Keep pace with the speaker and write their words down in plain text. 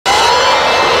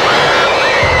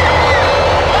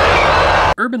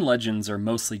Urban legends are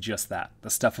mostly just that, the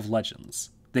stuff of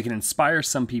legends. They can inspire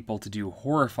some people to do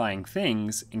horrifying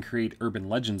things and create urban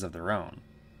legends of their own.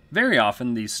 Very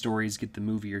often, these stories get the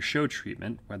movie or show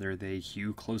treatment, whether they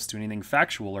hew close to anything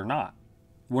factual or not.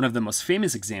 One of the most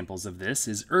famous examples of this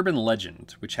is Urban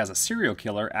Legend, which has a serial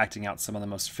killer acting out some of the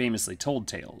most famously told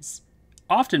tales.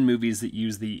 Often movies that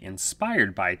use the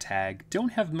inspired by tag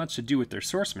don't have much to do with their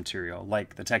source material,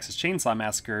 like the Texas Chainsaw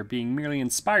Massacre being merely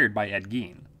inspired by Ed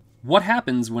Gein. What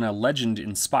happens when a legend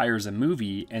inspires a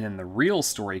movie and then the real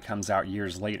story comes out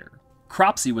years later?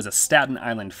 Cropsey was a Staten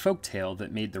Island folktale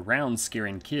that made the rounds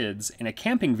scaring kids, and a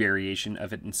camping variation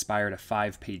of it inspired a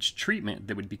 5-page treatment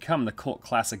that would become the cult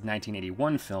classic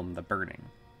 1981 film The Burning.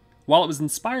 While it was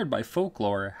inspired by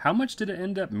folklore, how much did it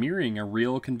end up mirroring a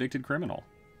real convicted criminal?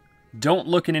 Don't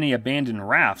look in any abandoned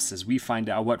rafts as we find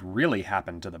out what really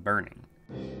happened to The Burning.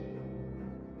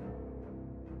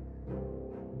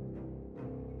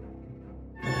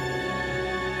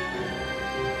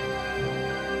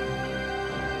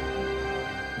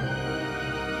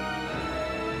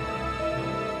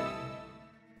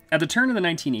 At the turn of the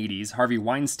 1980s, Harvey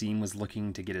Weinstein was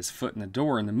looking to get his foot in the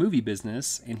door in the movie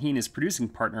business, and he and his producing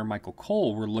partner Michael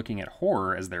Cole were looking at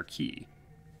horror as their key.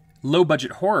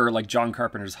 Low-budget horror like John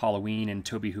Carpenter's Halloween and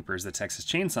Tobe Hooper's The Texas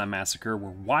Chainsaw Massacre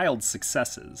were wild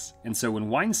successes, and so when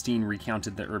Weinstein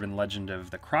recounted the urban legend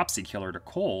of the Cropsey killer to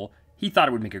Cole, he thought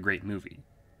it would make a great movie.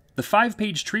 The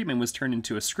 5-page treatment was turned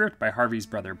into a script by Harvey's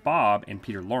brother Bob and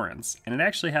Peter Lawrence, and it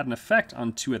actually had an effect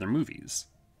on 2 other movies.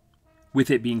 With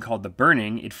it being called The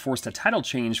Burning, it forced a title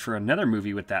change for another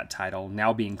movie with that title,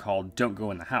 now being called Don't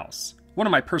Go in the House, one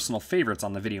of my personal favorites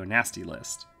on the Video Nasty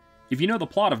list. If you know the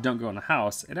plot of Don't Go in the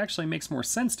House, it actually makes more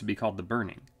sense to be called The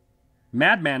Burning.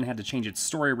 Madman had to change its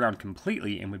story around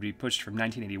completely and would be pushed from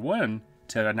 1981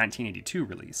 to a 1982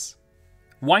 release.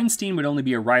 Weinstein would only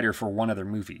be a writer for one other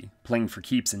movie, Playing for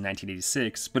Keeps in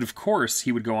 1986, but of course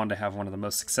he would go on to have one of the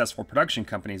most successful production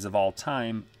companies of all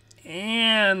time,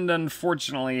 and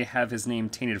unfortunately have his name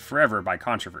tainted forever by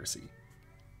controversy.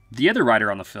 The other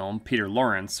writer on the film, Peter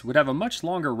Lawrence, would have a much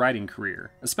longer writing career,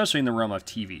 especially in the realm of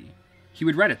TV. He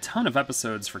would write a ton of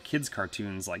episodes for kids'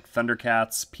 cartoons like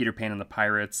Thundercats, Peter Pan and the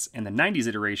Pirates, and the 90s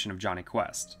iteration of Jonny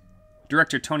Quest.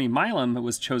 Director Tony Milam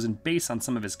was chosen based on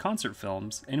some of his concert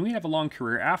films, and we'd have a long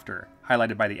career after,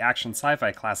 highlighted by the action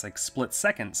sci-fi classic Split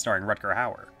Second starring Rutger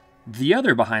Hauer. The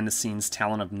other behind-the-scenes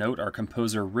talent of note are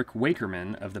composer Rick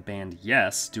Wakerman of the band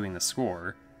Yes doing the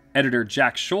score, editor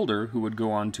Jack Shoulder, who would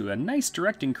go on to a nice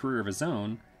directing career of his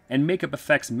own, and makeup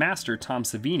effects master Tom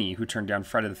Savini, who turned down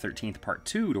Friday the 13th Part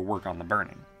 2 to work on The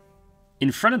Burning.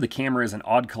 In front of the camera is an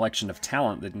odd collection of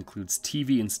talent that includes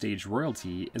TV and stage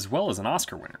royalty, as well as an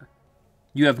Oscar winner.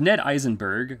 You have Ned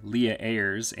Eisenberg, Leah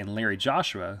Ayers, and Larry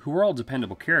Joshua, who are all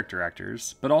dependable character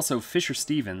actors, but also Fisher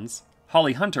Stevens,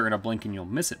 Holly Hunter in a Blink and You'll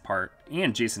Miss It part,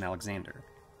 and Jason Alexander.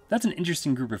 That's an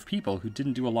interesting group of people who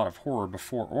didn't do a lot of horror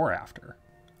before or after.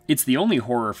 It's the only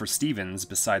horror for Stevens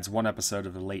besides one episode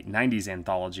of the late 90s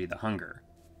anthology The Hunger.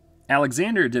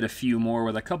 Alexander did a few more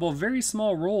with a couple of very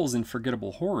small roles in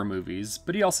forgettable horror movies,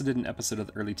 but he also did an episode of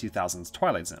the early 2000s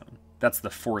Twilight Zone. That's the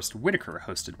Forrest Whitaker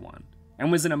hosted one, and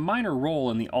was in a minor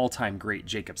role in the all-time great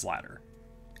Jacob's Ladder.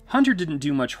 Hunter didn't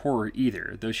do much horror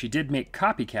either, though she did make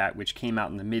Copycat, which came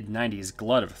out in the mid-90s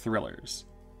glut of thrillers.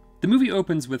 The movie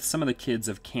opens with some of the kids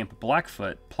of Camp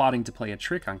Blackfoot plotting to play a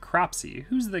trick on Cropsey,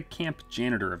 who's the camp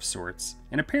janitor of sorts,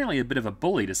 and apparently a bit of a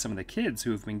bully to some of the kids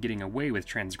who have been getting away with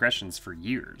transgressions for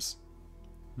years.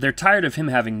 They're tired of him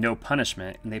having no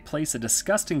punishment, and they place a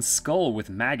disgusting skull with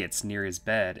maggots near his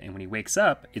bed, and when he wakes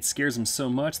up, it scares him so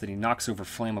much that he knocks over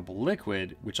flammable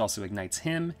liquid, which also ignites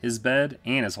him, his bed,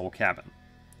 and his whole cabin.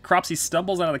 Cropsey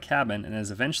stumbles out of the cabin and is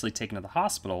eventually taken to the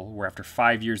hospital, where after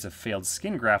 5 years of failed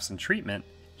skin grafts and treatment,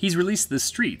 he's released to the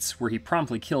streets, where he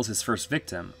promptly kills his first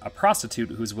victim, a prostitute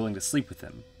who's willing to sleep with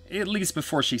him, at least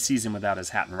before she sees him without his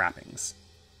hat and wrappings.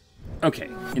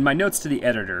 Okay, in my notes to the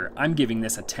editor, I'm giving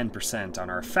this a 10% on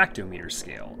our factometer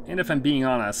scale, and if I'm being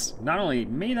honest, not only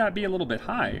may that be a little bit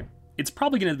high, it's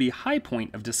probably going to be the high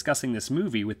point of discussing this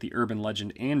movie with the urban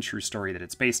legend and true story that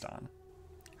it's based on.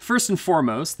 First and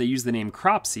foremost, they use the name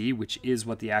Cropsey, which is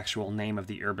what the actual name of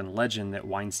the urban legend that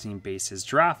Weinstein based his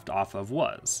draft off of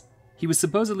was. He was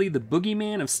supposedly the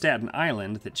boogeyman of Staten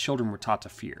Island that children were taught to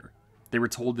fear. They were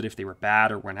told that if they were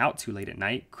bad or went out too late at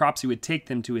night, Cropsey would take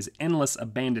them to his endless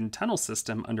abandoned tunnel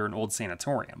system under an old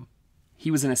sanatorium.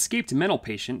 He was an escaped mental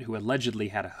patient who allegedly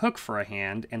had a hook for a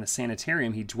hand, and the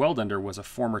sanitarium he dwelled under was a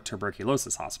former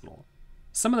tuberculosis hospital.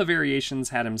 Some of the variations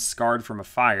had him scarred from a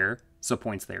fire, so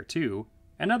points there too,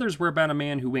 and others were about a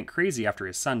man who went crazy after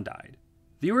his son died.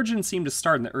 The origin seemed to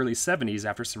start in the early 70s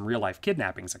after some real-life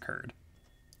kidnappings occurred.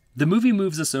 The movie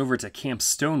moves us over to Camp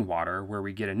Stonewater, where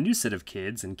we get a new set of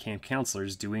kids and camp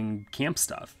counselors doing camp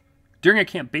stuff. During a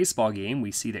camp baseball game,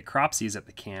 we see that Cropsey is at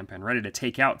the camp and ready to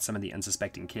take out some of the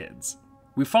unsuspecting kids.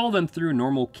 We follow them through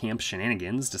normal camp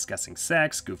shenanigans, discussing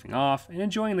sex, goofing off, and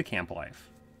enjoying the camp life.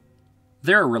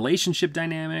 There are relationship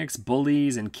dynamics,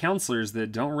 bullies, and counselors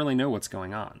that don't really know what's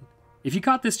going on. If you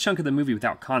caught this chunk of the movie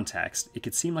without context, it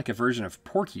could seem like a version of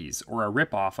Porky's or a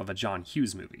ripoff of a John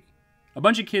Hughes movie. A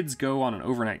bunch of kids go on an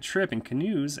overnight trip in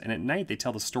canoes, and at night they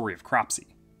tell the story of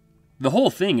Cropsey. The whole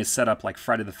thing is set up like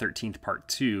Friday the 13th Part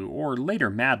 2, or later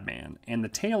Madman, and the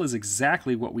tale is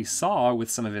exactly what we saw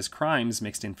with some of his crimes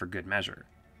mixed in for good measure.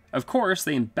 Of course,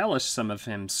 they embellish some of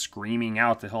him screaming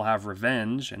out that he'll have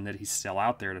revenge and that he's still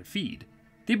out there to feed.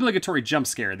 The obligatory jump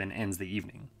scare then ends the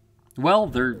evening. Well,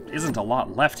 there isn't a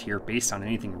lot left here based on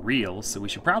anything real, so we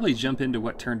should probably jump into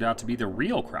what turned out to be the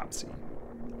real Cropsey.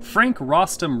 Frank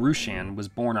Rostam Rushan was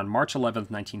born on March 11,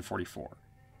 1944.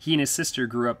 He and his sister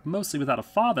grew up mostly without a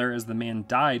father, as the man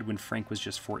died when Frank was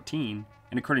just 14,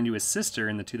 and according to his sister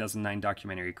in the 2009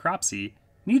 documentary Cropsey,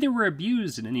 neither were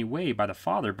abused in any way by the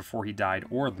father before he died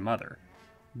or the mother.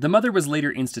 The mother was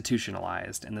later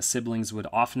institutionalized, and the siblings would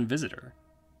often visit her.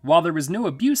 While there was no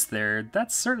abuse there,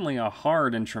 that's certainly a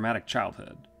hard and traumatic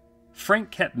childhood.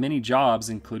 Frank kept many jobs,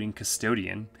 including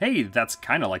custodian, hey, that's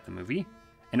kinda like the movie,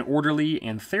 an orderly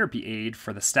and therapy aide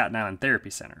for the Staten Island Therapy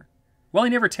Center. While he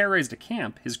never terrorized a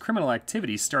camp, his criminal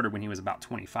activity started when he was about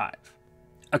 25.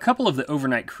 A couple of the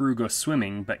overnight crew go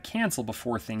swimming, but cancel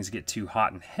before things get too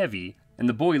hot and heavy, and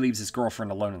the boy leaves his girlfriend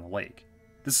alone in the lake.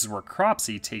 This is where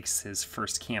Cropsey takes his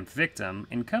first camp victim,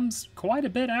 and comes quite a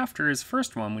bit after his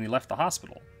first one when he left the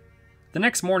hospital. The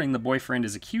next morning, the boyfriend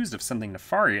is accused of something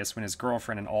nefarious when his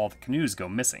girlfriend and all the canoes go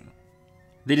missing.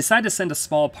 They decide to send a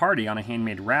small party on a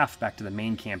handmade raft back to the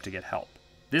main camp to get help.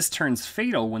 This turns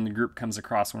fatal when the group comes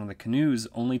across one of the canoes,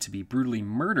 only to be brutally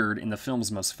murdered in the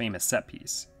film's most famous set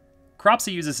piece.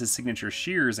 Cropsey uses his signature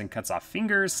shears and cuts off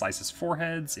fingers, slices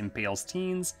foreheads, impales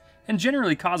teens, and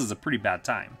generally causes a pretty bad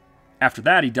time. After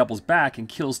that, he doubles back and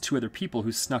kills 2 other people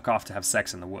who snuck off to have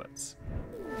sex in the woods.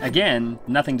 Again,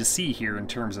 nothing to see here in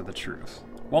terms of the truth.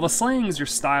 While the slayings are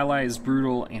stylized,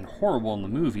 brutal, and horrible in the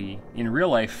movie, in real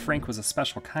life, Frank was a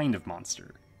special kind of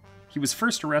monster. He was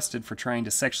first arrested for trying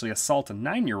to sexually assault a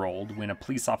 9-year-old when a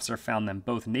police officer found them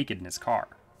both naked in his car.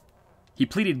 He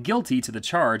pleaded guilty to the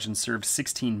charge and served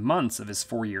 16 months of his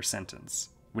 4-year sentence.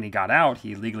 When he got out,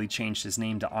 he legally changed his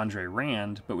name to Andre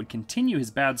Rand, but would continue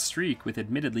his bad streak with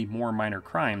admittedly more minor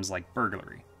crimes like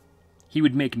burglary. He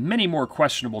would make many more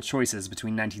questionable choices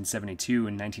between 1972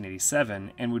 and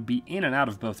 1987, and would be in and out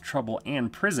of both trouble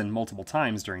and prison multiple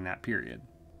times during that period.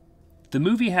 The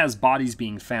movie has bodies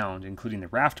being found, including the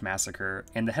raft massacre,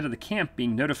 and the head of the camp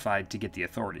being notified to get the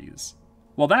authorities.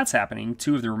 While that's happening,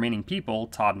 2 of the remaining people,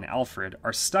 Todd and Alfred,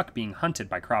 are stuck being hunted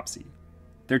by Cropsey.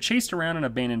 They're chased around an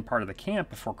abandoned part of the camp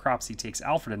before Cropsey takes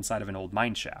Alfred inside of an old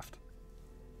mine shaft.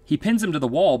 He pins him to the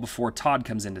wall before Todd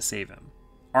comes in to save him.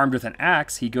 Armed with an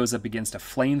axe, he goes up against a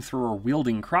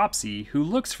flamethrower-wielding Cropsey, who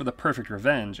looks for the perfect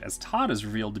revenge, as Todd is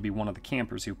revealed to be one of the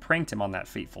campers who pranked him on that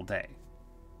fateful day.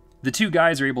 The 2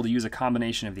 guys are able to use a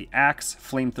combination of the axe,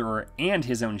 flamethrower, and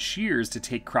his own shears to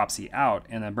take Cropsey out,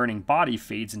 and the burning body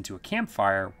fades into a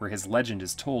campfire where his legend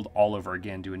is told all over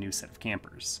again to a new set of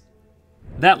campers.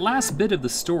 That last bit of the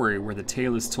story where the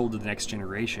tale is told to the next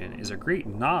generation is a great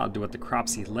nod to what the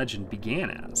Cropsey legend began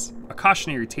as, a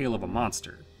cautionary tale of a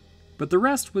monster. But the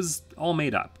rest was all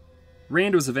made up.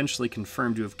 Rand was eventually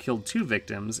confirmed to have killed 2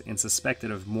 victims and suspected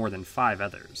of more than 5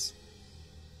 others.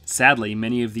 Sadly,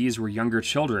 many of these were younger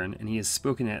children, and he has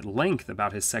spoken at length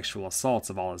about his sexual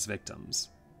assaults of all his victims.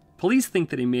 Police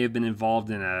think that he may have been involved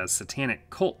in a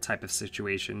satanic cult type of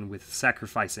situation with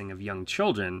sacrificing of young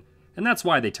children, and that's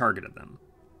why they targeted them.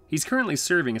 He's currently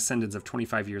serving a sentence of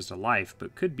 25 years to life,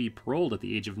 but could be paroled at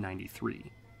the age of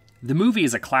 93. The movie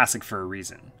is a classic for a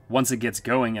reason. Once it gets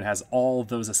going, it has all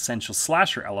those essential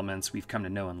slasher elements we've come to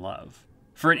know and love.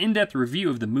 For an in-depth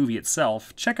review of the movie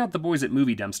itself, check out the boys at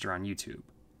Movie Dumpster on YouTube.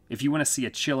 If you want to see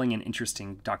a chilling and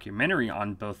interesting documentary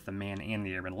on both the man and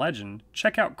the urban legend,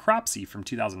 check out Cropsey from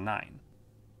 2009.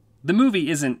 The movie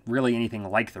isn't really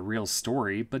anything like the real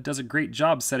story, but does a great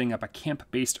job setting up a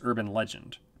camp-based urban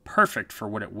legend, perfect for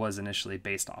what it was initially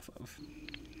based off of.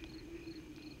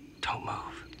 Don't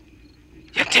move.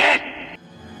 You're dead!